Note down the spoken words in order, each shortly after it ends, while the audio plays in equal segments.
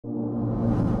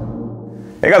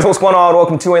Hey guys, what's going on?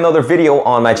 Welcome to another video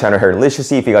on my channel,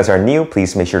 Hairliciously. If you guys are new,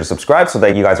 please make sure to subscribe so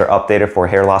that you guys are updated for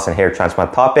hair loss and hair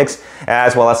transplant topics,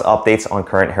 as well as updates on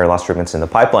current hair loss treatments in the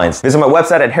pipelines. Visit my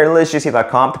website at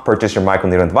hairliciously.com to purchase your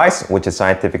microneedling device, which is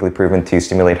scientifically proven to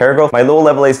stimulate hair growth, my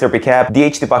low-level lace therapy cap,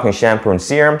 DHT debulking shampoo and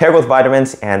serum, hair growth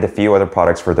vitamins, and a few other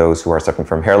products for those who are suffering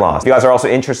from hair loss. If you guys are also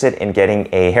interested in getting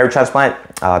a hair transplant,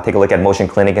 take a look at Motion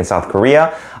Clinic in South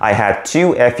Korea. I had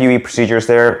 2 FUE procedures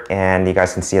there, and you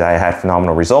guys can see that I had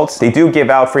phenomenal results. They do give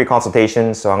out free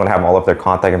consultations, so I'm going to have all of their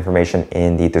contact information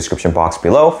in the description box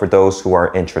below for those who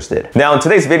are interested. Now, in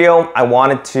today's video, I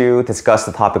wanted to discuss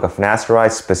the topic of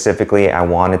finasteride. Specifically, I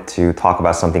wanted to talk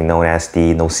about something known as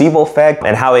the nocebo effect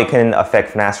and how it can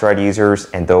affect finasteride users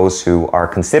and those who are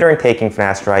considering taking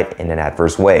finasteride in an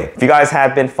adverse way. If you guys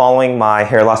have been following my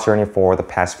hair loss journey for the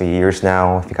past few years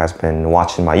now, if you guys have been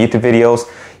watching my YouTube videos,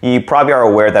 you probably are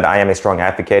aware that I am a strong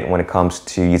advocate when it comes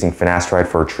to using finasteride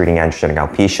for treating androgenic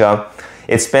alopecia.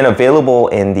 It's been available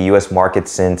in the US market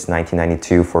since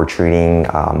 1992 for treating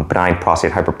benign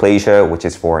prostate hyperplasia, which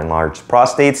is for enlarged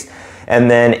prostates. And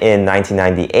then in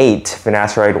 1998,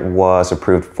 finasteride was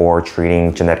approved for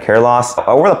treating genetic hair loss.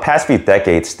 Over the past few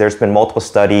decades, there's been multiple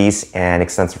studies and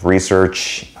extensive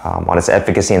research on its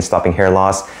efficacy in stopping hair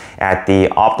loss at the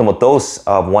optimal dose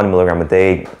of 1 milligram a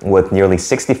day with nearly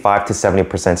 65 to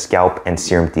 70% scalp and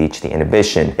serum DHT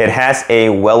inhibition. It has a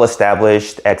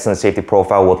well-established, excellent safety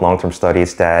profile with long-term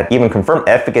studies that even confirm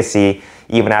efficacy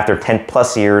even after 10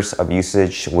 plus years of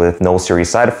usage with no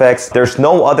serious side effects. There's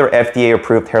no other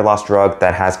FDA-approved hair loss drug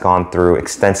that has gone through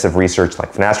extensive research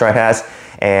like finasteride has.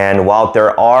 And while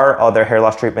there are other hair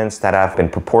loss treatments that have been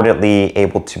purportedly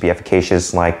able to be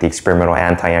efficacious, like the experimental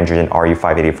anti-androgen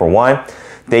RU58841,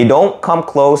 they don't come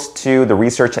close to the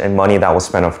research and money that was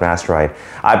spent on finasteride.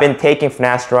 I've been taking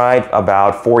finasteride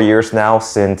about 4 years now,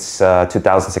 since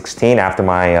 2016, after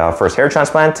my first hair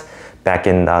transplant back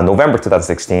in November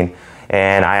 2016.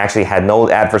 And I actually had no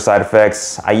adverse side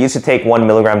effects. I used to take 1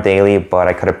 milligram daily, but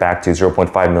I cut it back to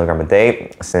 0.5 milligram a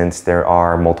day, since there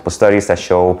are multiple studies that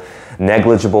show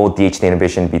negligible DHT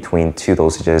inhibition between 2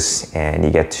 dosages, and you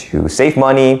get to save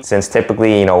money, since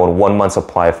typically, a 1 month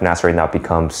supply of finasteride now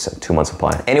becomes a 2 month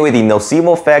supply. Anyway, the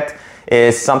nocebo effect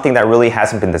is something that really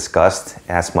hasn't been discussed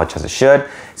as much as it should,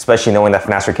 especially knowing that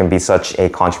finasteride can be such a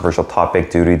controversial topic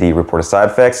due to the reported side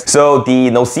effects. So the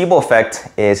nocebo effect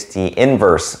is the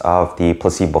inverse of the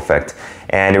placebo effect,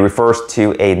 and it refers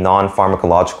to a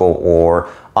non-pharmacological or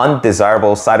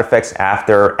undesirable side effects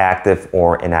after active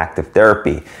or inactive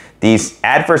therapy. These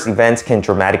adverse events can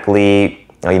dramatically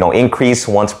increase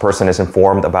once a person is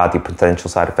informed about the potential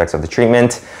side effects of the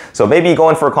treatment. So maybe you go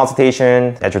in for a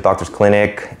consultation at your doctor's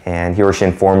clinic and he or she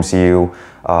informs you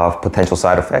of potential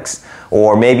side effects.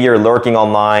 Or maybe you're lurking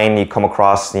online, you come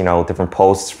across, different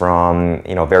posts from,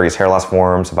 various hair loss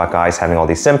forums about guys having all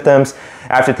these symptoms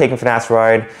after taking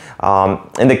finasteride.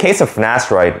 In the case of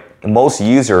finasteride, most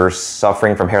users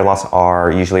suffering from hair loss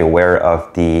are usually aware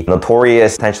of the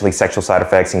notorious potentially sexual side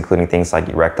effects, including things like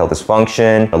erectile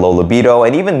dysfunction, low libido,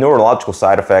 and even neurological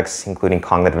side effects, including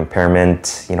cognitive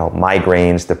impairment,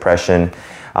 migraines, depression.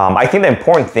 I think the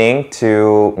important thing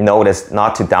to note is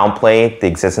not to downplay the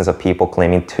existence of people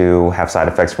claiming to have side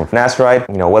effects from finasteride,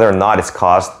 whether or not it's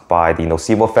caused by the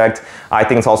nocebo effect. I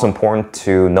think it's also important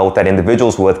to note that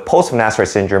individuals with post-finasteride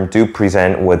syndrome do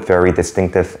present with very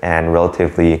distinctive and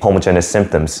relatively homogeneous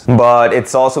symptoms. But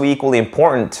it's also equally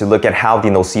important to look at how the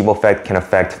nocebo effect can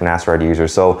affect finasteride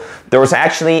users. So there was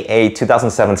actually a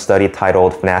 2007 study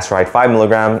titled Finasteride 5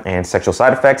 milligram and Sexual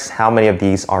Side Effects. How many of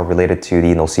these are related to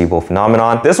the nocebo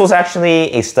phenomenon? This was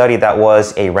actually a study that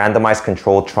was a randomized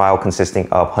controlled trial consisting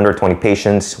of 120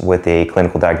 patients with a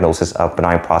clinical diagnosis of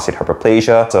benign prostate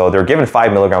hyperplasia. So they're given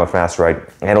 5 milligrams of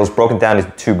finasteride, and it was broken down into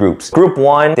 2 groups. Group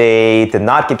 1, they did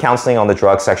not get counseling on the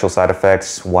drug's sexual side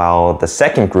effects, while the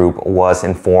second group was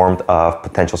informed of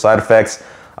potential side effects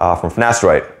from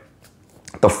finasteride.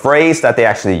 The phrase that they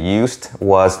actually used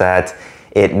was that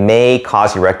it may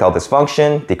cause erectile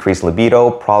dysfunction, decreased libido,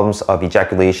 problems of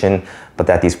ejaculation, but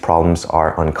that these problems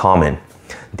are uncommon.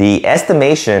 The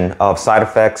estimation of side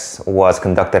effects was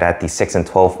conducted at the 6 and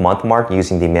 12 month mark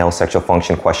using the male sexual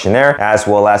function questionnaire, as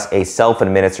well as a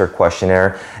self-administered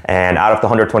questionnaire. And out of the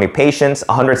 120 patients,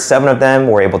 107 of them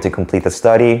were able to complete the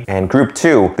study. And group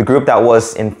 2, the group that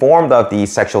was informed of the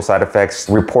sexual side effects,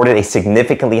 reported a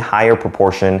significantly higher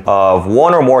proportion of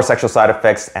 1 or more sexual side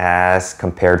effects as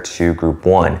compared to group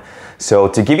 1. So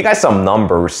to give you guys some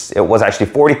numbers, it was actually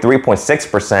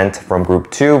 43.6% from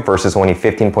group 2 versus only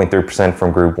 15.3%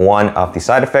 from group 1 of the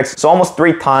side effects. So almost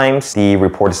 3 times the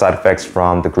reported side effects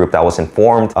from the group that was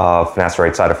informed of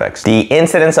finasteride side effects. The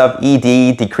incidence of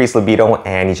ED, decreased libido,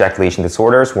 and ejaculation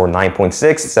disorders were 9.6,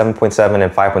 7.7,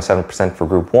 and 5.7% for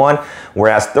group 1,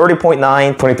 whereas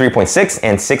 30.9, 23.6,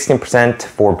 and 16%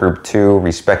 for group 2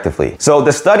 respectively. So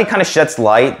the study kind of sheds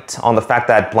light on the fact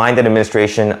that blinded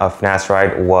administration of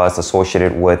finasteride was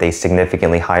associated with a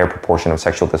significantly higher proportion of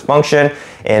sexual dysfunction,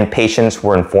 and patients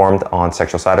were informed on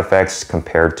sexual side effects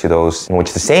compared to those in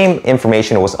which the same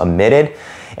information was omitted.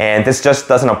 And this just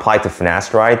doesn't apply to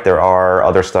finasteride. There are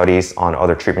other studies on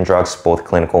other treatment drugs, both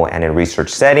clinical and in research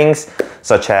settings,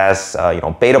 such as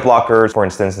beta blockers, for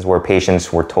instance, where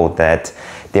patients were told that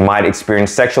they might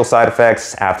experience sexual side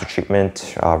effects after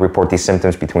treatment, report these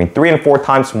symptoms between 3 and 4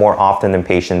 times more often than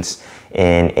patients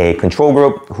in a control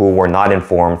group who were not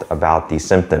informed about these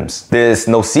symptoms. This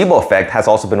nocebo effect has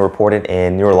also been reported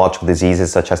in neurological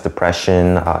diseases such as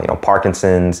depression,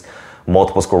 Parkinson's,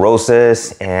 multiple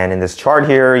sclerosis, and in this chart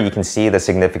here you can see the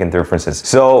significant differences.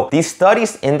 So these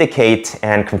studies indicate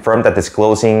and confirm that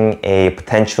disclosing a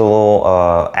potential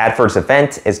adverse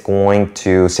event is going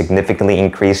to significantly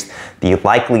increase the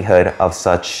likelihood of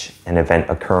such an event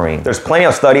occurring. There's plenty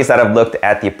of studies that have looked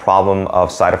at the problem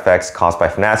of side effects caused by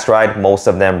finasteride. Most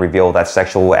of them reveal that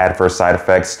sexual adverse side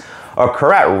effects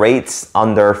occur at rates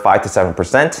under 5 to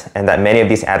 7%, and that many of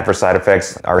these adverse side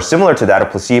effects are similar to that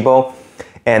of placebo,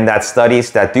 and that studies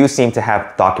that do seem to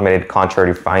have documented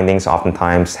contrary findings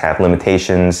oftentimes have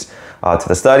limitations to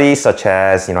the study, such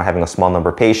as having a small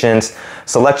number of patients,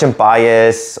 selection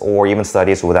bias, or even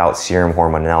studies without serum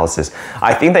hormone analysis.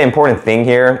 I think the important thing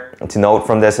here to note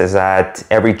from this is that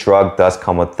every drug does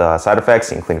come with side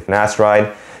effects, including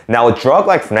finasteride. Now, a drug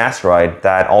like finasteride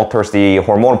that alters the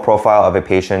hormonal profile of a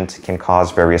patient can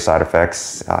cause various side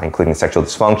effects, including sexual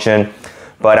dysfunction.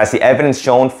 But as the evidence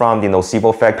shown from the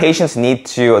nocebo effect, patients need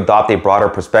to adopt a broader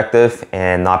perspective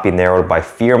and not be narrowed by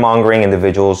fear-mongering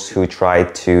individuals who try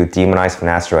to demonize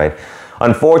finasteride.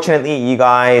 Unfortunately, you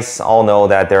guys all know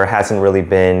that there hasn't really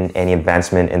been any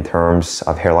advancement in terms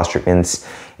of hair loss treatments.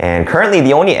 And currently,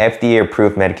 the only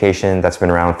FDA-approved medication that's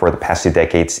been around for the past 2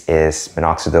 decades is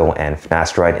Minoxidil and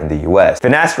Finasteride in the US.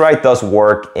 Finasteride does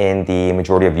work in the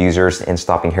majority of users in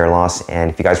stopping hair loss.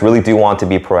 And if you guys really do want to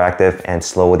be proactive and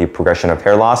slow the progression of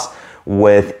hair loss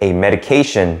with a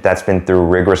medication that's been through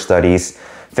rigorous studies,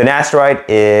 Finasteride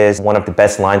is one of the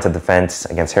best lines of defense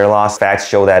against hair loss. Facts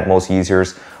show that most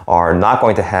users are not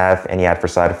going to have any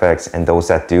adverse side effects, and those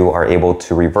that do are able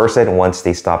to reverse it once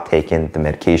they stop taking the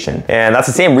medication. And that's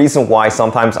the same reason why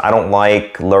sometimes I don't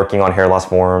like lurking on hair loss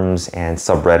forums and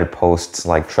subreddit posts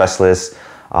like Trestless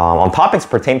on topics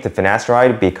pertaining to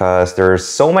finasteride, because there's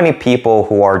so many people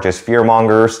who are just fear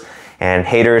mongers and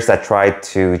haters that try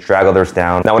to drag others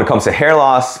down. Now, when it comes to hair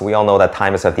loss, we all know that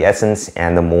time is of the essence,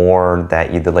 and the more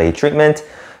that you delay treatment,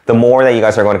 the more that you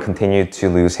guys are going to continue to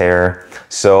lose hair.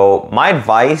 So my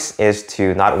advice is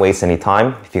to not waste any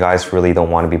time. If you guys really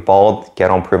don't want to be bald, get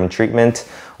on proven treatment,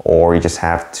 or you just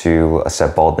have to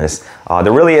accept baldness.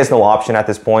 There really is no option at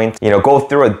this point. Go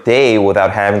through a day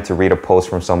without having to read a post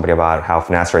from somebody about how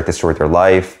finasteride destroyed their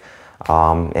life,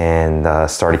 and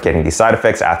started getting these side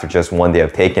effects after just 1 day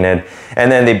of taking it.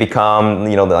 And then they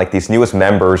become, like these newest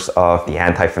members of the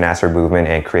anti-finasteride movement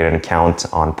and create an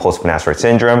account on post-finasteride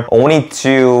syndrome, only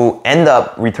to end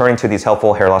up returning to these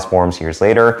helpful hair loss forums years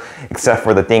later. Except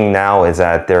for the thing now is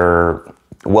that they're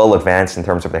well advanced in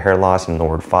terms of their hair loss in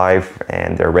Nord 5,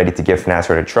 and they're ready to give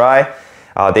finasteride a try.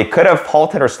 They could have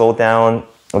halted or slowed down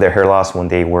their hair loss when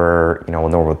they were,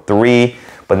 Nord 3.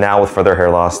 But now with further hair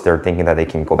loss, they're thinking that they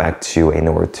can go back to a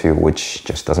Nord 2, which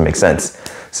just doesn't make sense.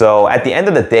 So at the end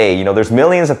of the day, there's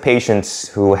millions of patients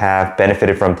who have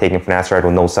benefited from taking finasteride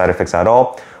with no side effects at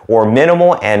all, or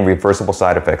minimal and reversible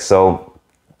side effects. So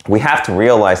we have to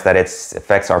realize that its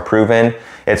effects are proven.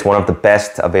 It's one of the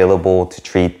best available to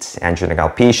treat androgenic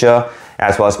alopecia,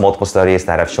 as well as multiple studies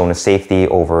that have shown a safety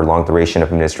over long duration of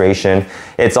administration.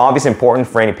 It's obviously important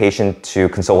for any patient to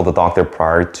consult with a doctor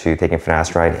prior to taking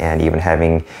finasteride and even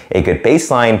having a good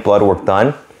baseline blood work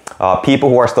done. People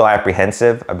who are still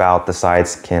apprehensive about the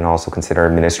sides can also consider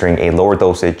administering a lower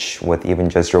dosage with even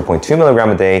just 0.2 milligram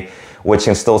a day, which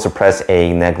can still suppress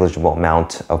a negligible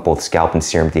amount of both scalp and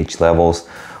serum DH levels,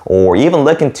 or even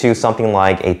look into something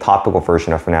like a topical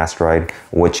version of finasteride,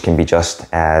 which can be just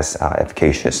as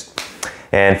efficacious.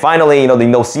 And finally, the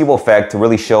nocebo effect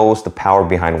really shows the power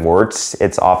behind words.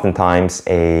 It's oftentimes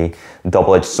a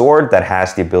double-edged sword that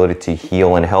has the ability to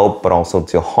heal and help, but also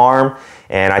to harm.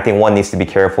 And I think one needs to be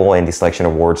careful in the selection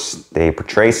of words they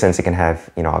portray, since it can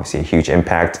have, you know, obviously a huge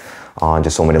impact on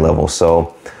just so many levels.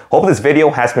 So hope this video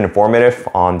has been informative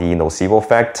on the nocebo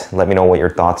effect. Let me know what your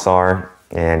thoughts are.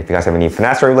 And if you guys have any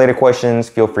finasteride related questions,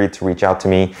 feel free to reach out to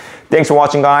me. Thanks for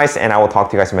watching, guys, and I will talk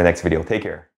to you guys in my next video. Take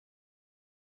care.